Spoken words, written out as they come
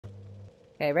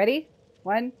Okay, ready?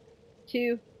 1,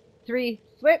 2, 3,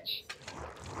 switch!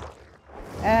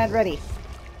 And ready.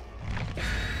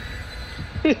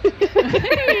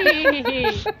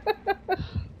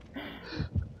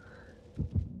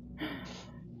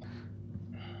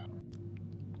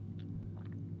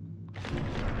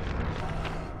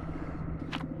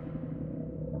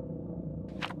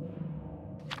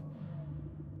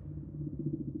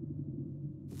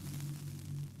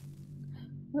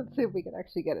 Let's see if we can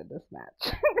actually get in this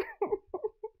match.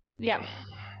 Yeah.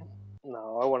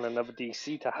 No, I want another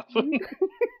DC to happen.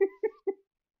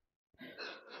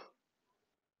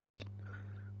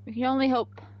 We can only hope.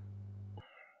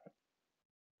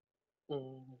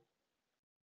 No,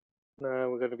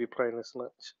 we're going to be playing this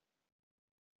match.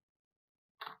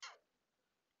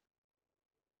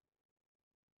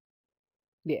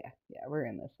 Yeah, we're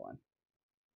in this one.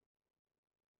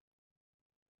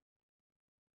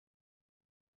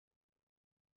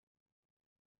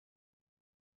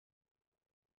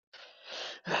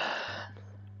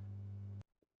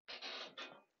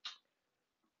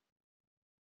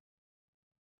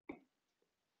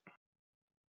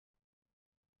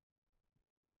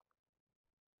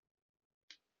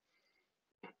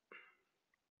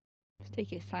 Let's take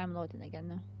his time loading again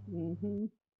now. Mm-hmm.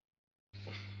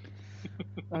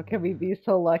 Oh, can we be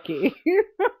so lucky?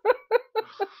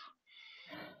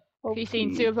 Oh, He's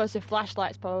seen two of us with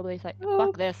flashlights probably. It's like,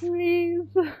 fuck this. Please.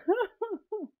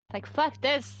 Like, fuck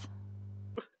this.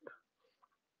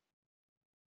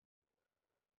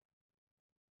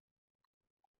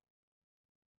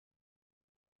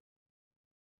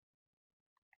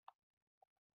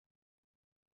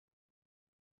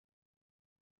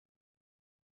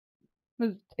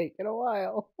 It's taking a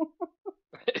while.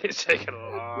 It's taking a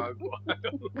long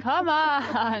while. Come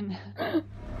on.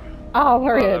 Oh,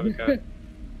 we're Oh, in. there we go.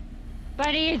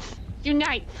 Buddies,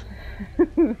 unite.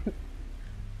 Oh,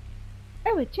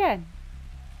 it's Jen.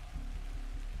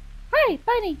 Hi,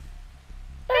 Bunny.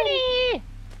 Bunny.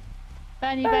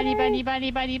 Bunny, bunny, bunny,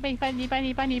 bunny, bunny, bunny, bunny,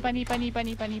 bunny, bunny, bunny, bunny,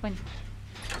 bunny, bunny, bunny.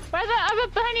 Where's the other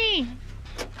bunny?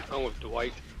 I'm with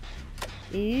Dwight.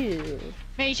 Ew.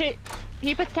 Make sure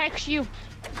he protects you.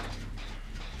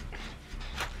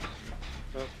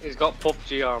 Well, he's got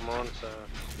PUBG armor on, so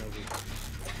maybe.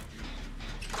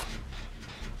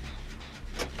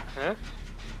 Huh?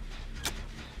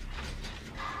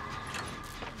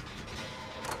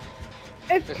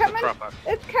 It's It's coming. the trapper.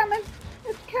 It's coming.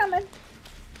 It's coming.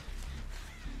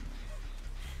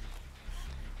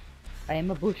 I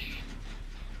am a bush.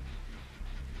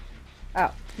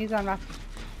 Oh, he's on Rocky.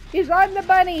 He's on the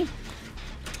bunny,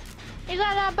 He's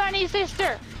not our bunny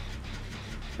sister.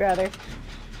 brother.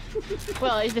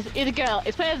 Well, it's a girl.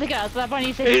 It's played as a girl. It's not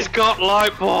bunny sister. He's got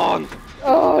Lightborn!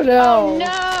 Oh no. Oh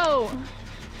no!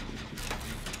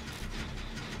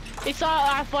 They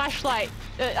saw our flashlight.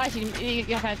 Actually, you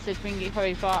can't say Springy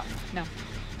probably thought. No.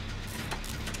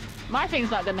 My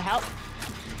thing's not gonna help.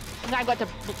 'Cause I got to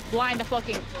blind the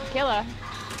fucking killer.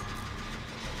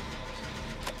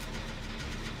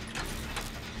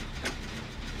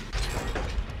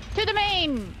 To the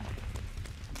main!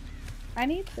 I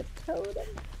need the totem.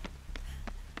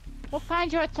 We'll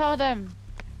find you a totem.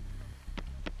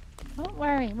 Don't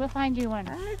worry, we'll find you one.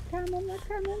 I'm coming. We're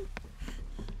coming.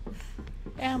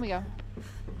 There we go.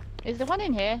 Is there one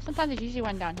in here? Sometimes there's usually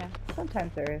one down here.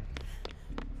 Sometimes there is.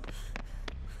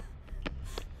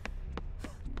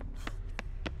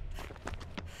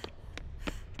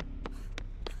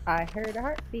 I heard a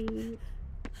heartbeat.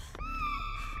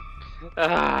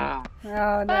 Ah, Oh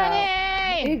no.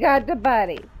 Bunny! You got the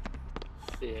buddy.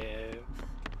 yeah.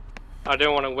 I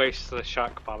don't want to waste the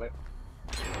shark pallet.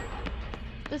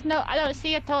 There's no, I don't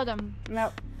see a totem.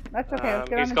 Nope. That's okay. Let's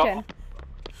get on He's the got- chin.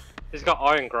 He's got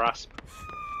Iron Grasp.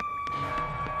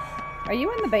 Are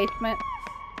you in the basement?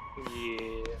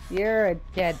 Yeah. You're a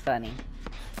dead bunny.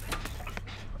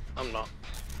 I'm not.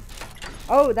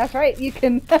 Oh, that's right. You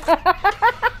can. He's a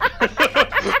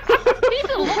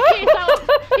lucky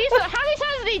so how many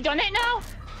times has he done it now?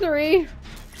 3.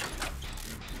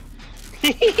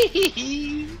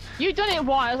 You've done it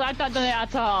once, I've not done it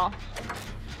at all.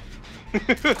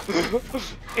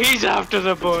 He's after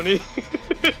the bunny.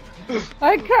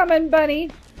 I'm coming, bunny.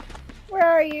 Where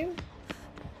are you?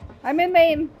 I'm in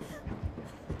Maine.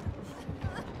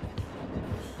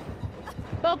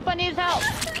 Both bunnies help.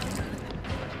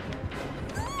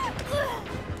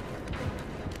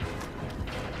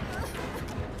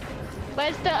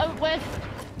 Where's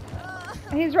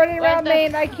He's running Where's around the-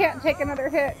 Maine. I can't take another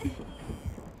hit.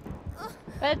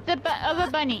 the other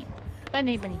bunny?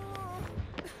 Bunny.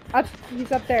 Up,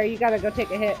 he's up there. You gotta go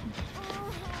take a hit.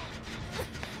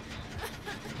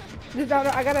 No,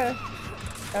 I gotta.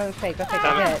 Okay, go take a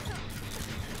Damn hit.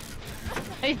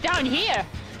 He's down here.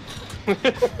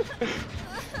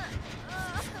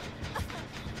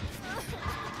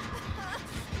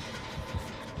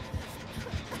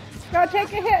 Go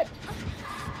take a hit.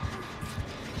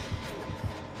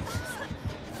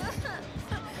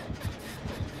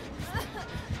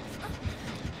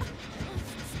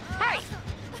 Hey!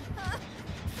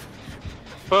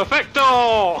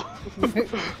 Perfecto!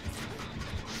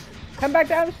 Come back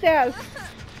down the stairs.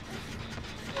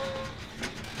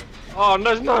 Oh,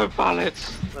 there's no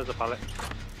pallets. There's a pallet.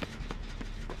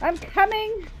 I'm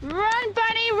coming. Run,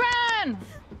 Bunny, run!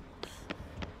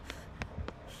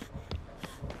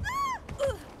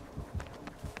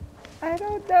 I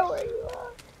don't know where you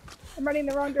are. I'm running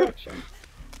the wrong direction.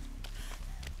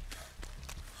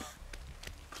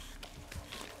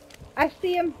 I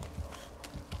see him.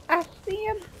 I see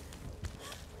him.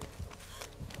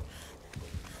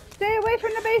 Stay away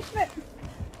from the basement.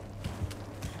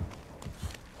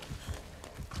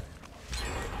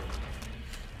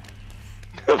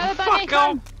 Everybody, Fuck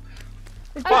off!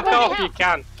 Fuck off, you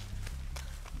can.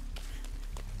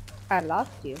 I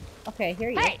lost you. Okay, here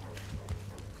you Hey!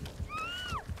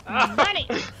 Ah. Bunny!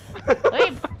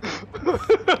 Leave!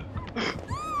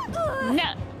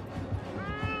 No!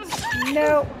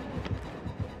 Nope.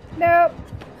 Nope.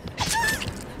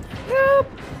 Nope.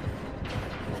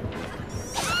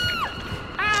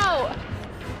 Ow!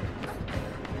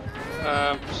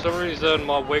 For some reason,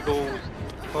 my wiggles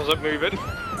wasn't moving.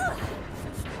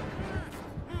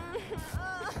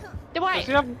 Does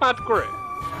he have bad grip?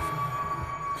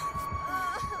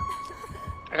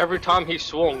 Every time he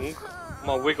swung,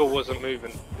 my wiggle wasn't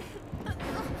moving.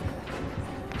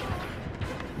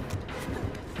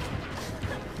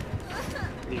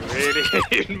 He really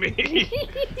hit me.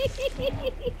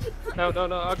 No, I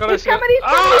gotta He's see. coming, he's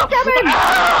coming,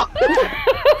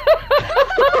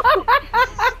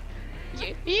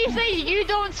 You say you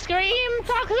don't scream,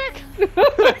 Toxic?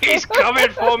 He's coming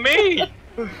for me.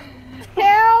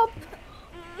 Help!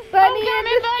 Bunny I'm in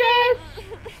coming, distress!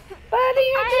 Bunny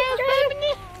in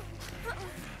distress!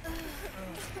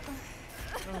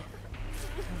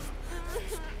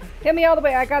 Hit me all the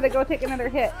way. I gotta go take another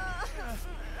hit.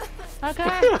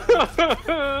 Okay.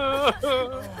 No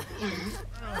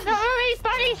worries,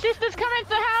 Bunny. Sister's coming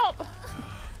to help.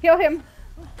 Heal him.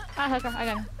 Ah, okay, I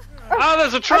got him. Oh,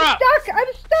 there's a trap.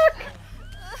 I'm stuck!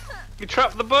 You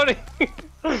trapped the bunny.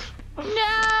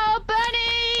 No,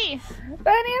 Bunny!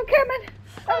 Bunny, I'm coming!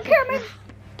 I'm coming!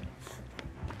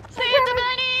 Save the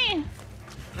bunny!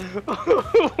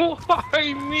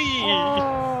 Why me?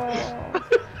 Oh.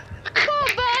 Poor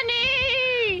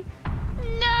bunny!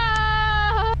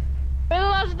 No! We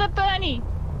lost the bunny!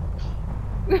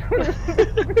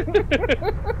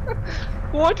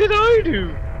 What did I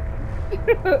do?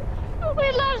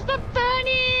 We lost the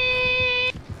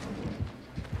bunny!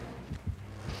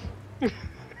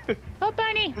 Oh,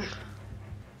 bunny!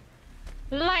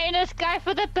 Light in the sky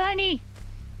for the bunny!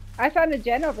 I found a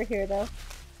gen over here, though.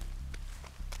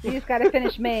 You just gotta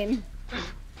finish main.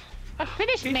 I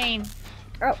finished main.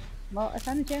 Oh, well, I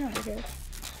found a gen over here.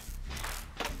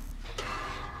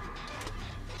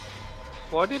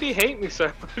 Why did he hate me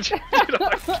so much?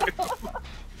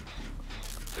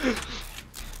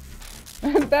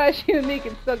 Bash, you and me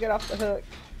can still get off the hook.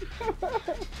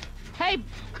 Hey!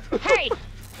 Hey!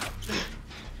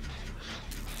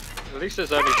 At least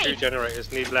there's only 2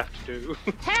 generators need left to do.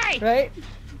 Hey! Right?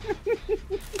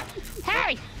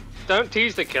 Hey! Don't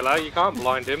tease the killer, you can't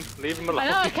blind him. Leave him alone. I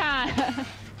know I can't.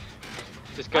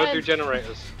 Just go do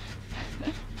generators.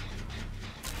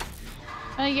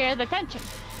 Get the attention.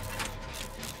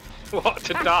 What,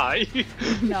 to die?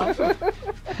 No.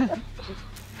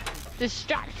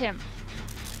 Distract him.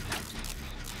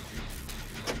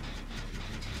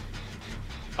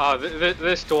 Oh,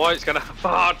 this Dwight's gonna have a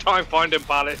hard time finding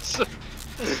pallets.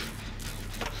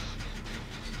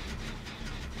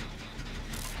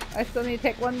 I still need to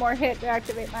take one more hit to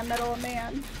activate my Metal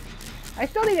Man. I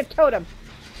still need a totem.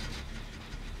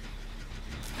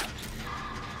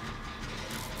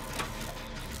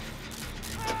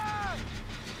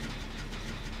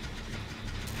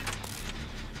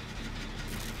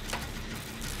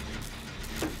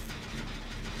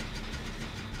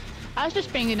 I was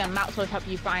just bringing them out so to help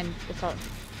you find the salt.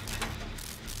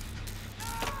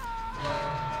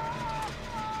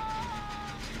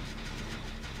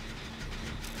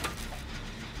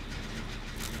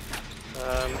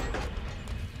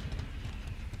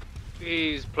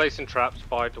 He's placing traps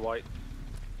by Dwight.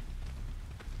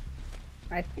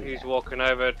 I see He's that. walking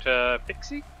over to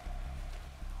Pixie.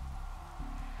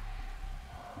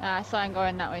 I saw him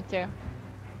going that way too.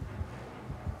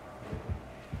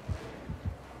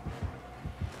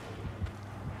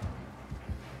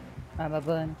 I'm a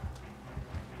bunny.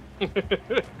 It's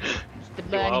the You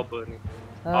bunny. are bunny.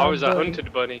 I'm I was a bunny.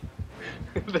 hunted bunny.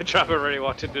 The trapper really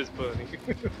wanted this bunny.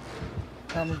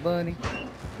 I'm a bunny.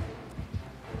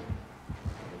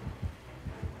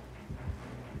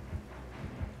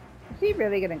 Is he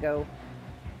really gonna go?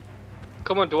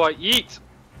 Come on, Dwight, eat!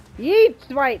 Yeet,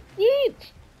 Dwight! Yeet!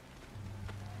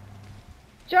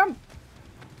 Jump!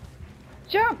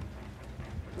 Jump!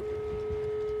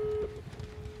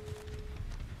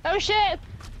 Oh shit!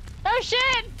 Oh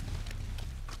shit!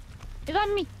 He's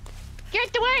on me!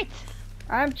 Get the weight!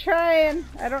 I'm trying.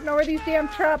 I don't know where these damn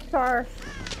traps are.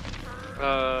 Be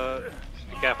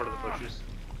careful of the bushes.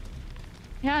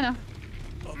 Yeah, I know.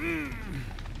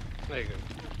 There you go.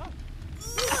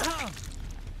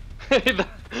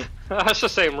 That's the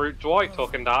same route Dwight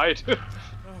fucking died.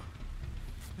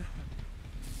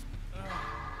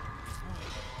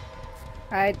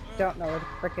 I don't know where the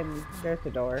frickin' there's the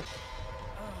door.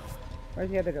 Where's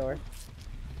the other door?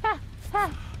 Ha!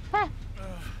 Ha! Ha!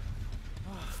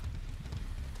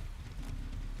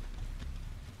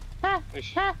 Ha!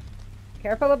 Ish. Ha!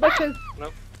 Careful of bushes.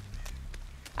 Nope.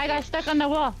 I got stuck on the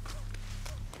wall.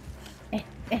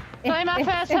 Play my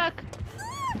first hook.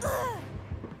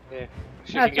 Yeah.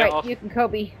 She That's can get right, off. you can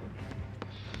Kobe.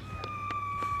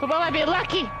 But will I be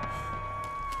lucky?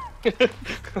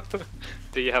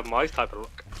 Do you have my type of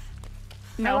luck?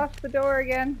 I No. lost the door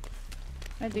again.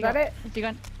 Where's Is he that gone? it? Where's he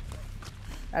gone?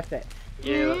 That's it.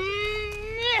 Yeah.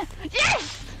 That's...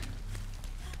 Yes!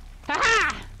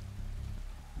 Haha!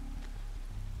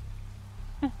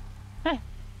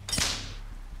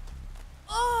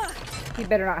 He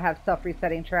better not have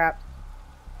self-resetting traps.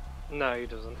 No, he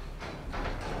doesn't.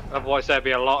 Otherwise, there'd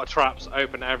be a lot of traps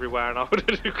open everywhere, and I would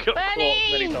have got caught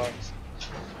many times.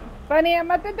 Bunny, I'm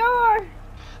at the door!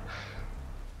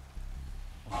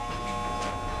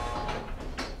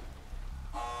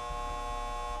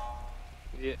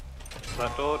 Yeah.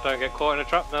 That door. Don't get caught in a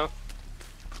trap now.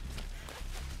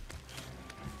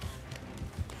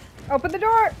 Open the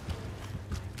door!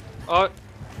 Oh,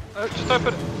 just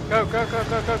open it. Go, go, go,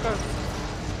 go, go, go.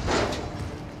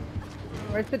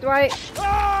 Where's the Dwight?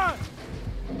 Ah!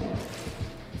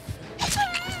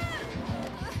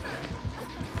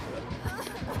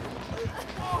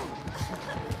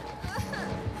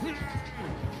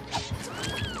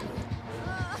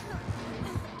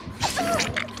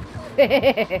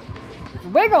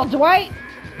 Wiggle, Dwight!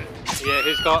 Yeah,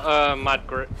 he's got mad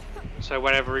grip, so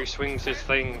whenever he swings his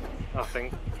thing, I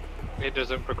think it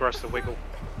doesn't progress the wiggle.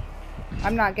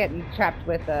 I'm not getting trapped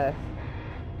with a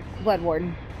Blood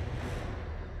Warden.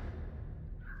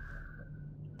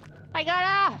 I got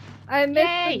off! I missed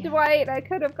Yay! the Dwight. I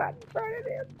could have gotten in front of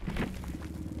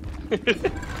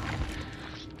him.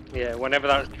 Yeah, whenever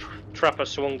that trapper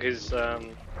swung his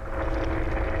weapon,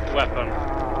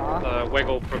 Aww. the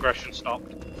wiggle progression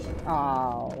stopped.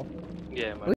 Aww. Yeah, man.